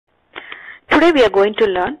Today we are going to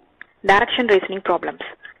learn direction reasoning problems.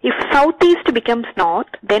 If southeast becomes north,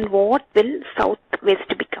 then what will southwest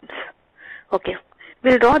becomes? Okay,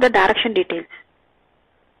 we'll draw the direction details.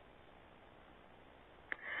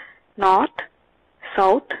 North,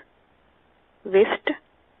 south, west,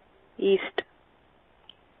 east.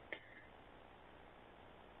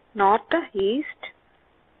 North, east,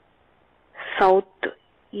 south,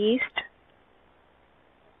 east,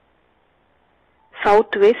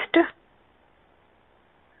 southwest,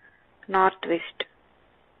 northwest.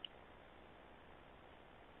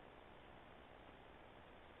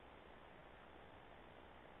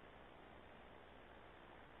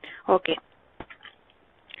 Okay.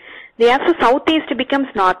 They have so southeast becomes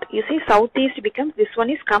north. You see, southeast becomes, this one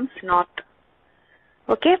is comes north.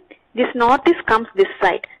 Okay. This north is comes this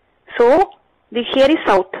side. So, here is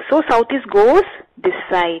south. So, southeast goes this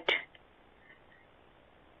side.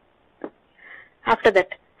 After that,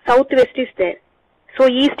 southwest is there. So,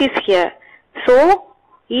 east is here. So,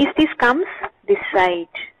 east is comes this side.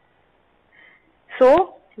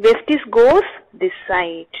 So, west is goes this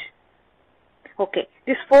side. Okay.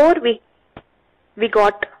 This 4 we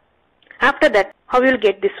got. After that, how we will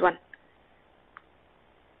get this one?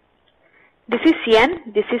 This is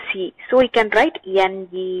N, this is E. So, you can write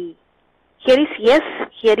NE. Here is S,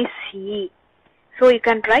 here is C. So, you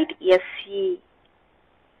can write SE.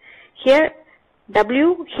 Here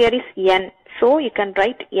W, here is N. So, you can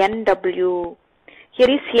write NW. Here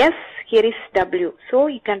is S, here is W. So,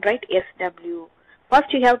 you can write SW.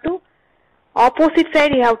 First, you have to, opposite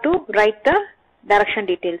side, you have to write the direction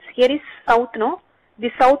details. Here is south, no?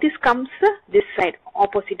 The south is comes this side,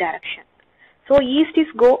 opposite direction. So, east is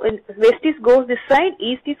west is goes this side,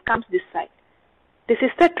 east is comes this side. This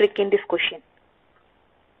is the trick in this question.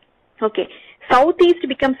 Okay. Southeast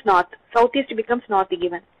becomes north. Southeast becomes north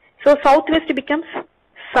given. So, southwest becomes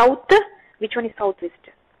south. Which one is southwest?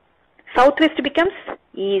 Southwest becomes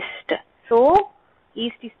east. So,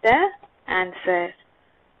 east is the answer.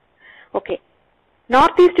 Okay.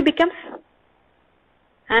 Northeast becomes,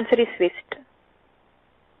 answer is west.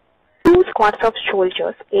 Two squads of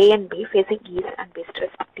soldiers A and B facing east and west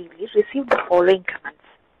respectively received the following commands.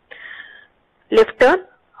 Left turn,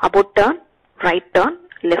 about turn, right turn,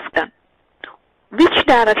 left turn. Which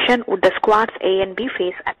direction would the squads A and B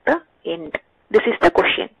face at the end? This is the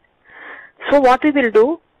question. So what we will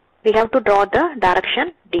do, we have to draw the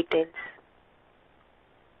direction details.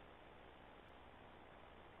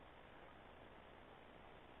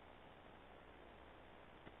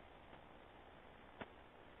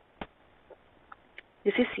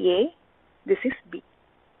 This is A, this is B.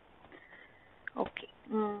 Okay.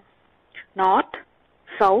 North,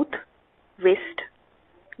 south, west,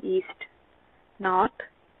 east. North,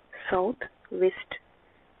 south, west,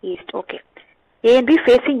 east. Okay. A and B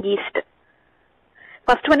facing east.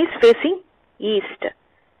 First one is facing east.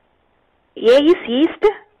 A is east,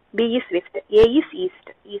 B is west. A is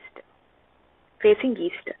east. Facing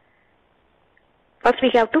east. First we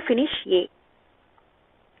have to finish A.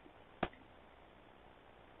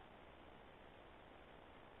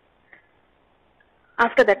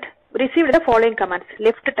 After that, received the following commands.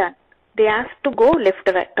 Left turn. They asked to go left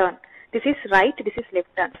turn. This is right, this is left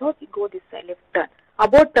turn. So, we go this side, left turn.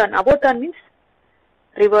 About turn. About turn means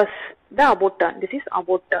reverse the about turn. This is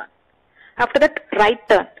about turn. After that, right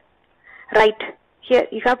turn. Right. Here,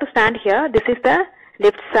 you have to stand here. This is the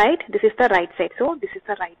left side. This is the right side. So, this is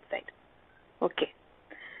the right side. Okay.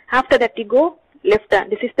 After that, you go left turn.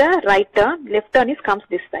 This is the right turn. Left turn is comes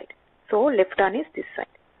this side. So, left turn is this side.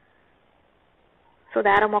 So, the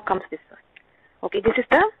arrow mark comes this way. Okay, this is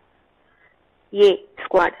the A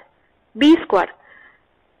squad. B squad.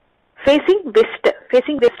 Facing west.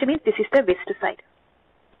 Facing west means this is the west side.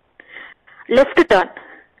 Left turn.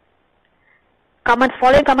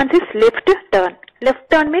 Following commands is left turn. Left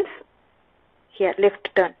turn means here, left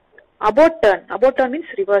turn. About turn. About turn means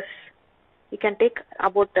reverse. You can take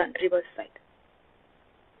about turn, reverse side.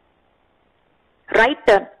 Right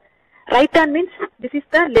turn. Right turn means this is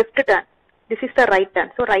the left turn. This is the right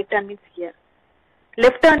turn. So, right turn means here.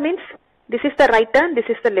 Left turn means this is the right turn, this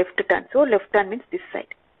is the left turn. So, left turn means this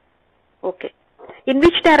side. Okay. In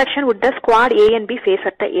which direction would the squad A and B face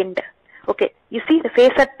at the end? Okay. You see, the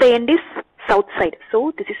face at the end is south side.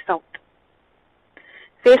 So, this is south.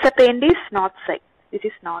 Face at the end is north side. This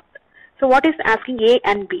is north. So, what is asking A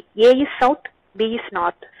and B? A is south, B is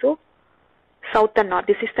north. So, south and north.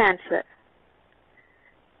 This is the answer.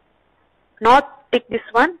 Not take this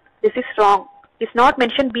one. This is wrong. It's not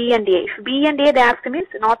mentioned B and A. If B and A they ask means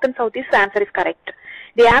north and south is the answer is correct.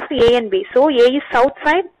 They ask A and B. So A is south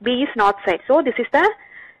side, B is north side. So this is the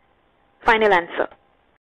final answer.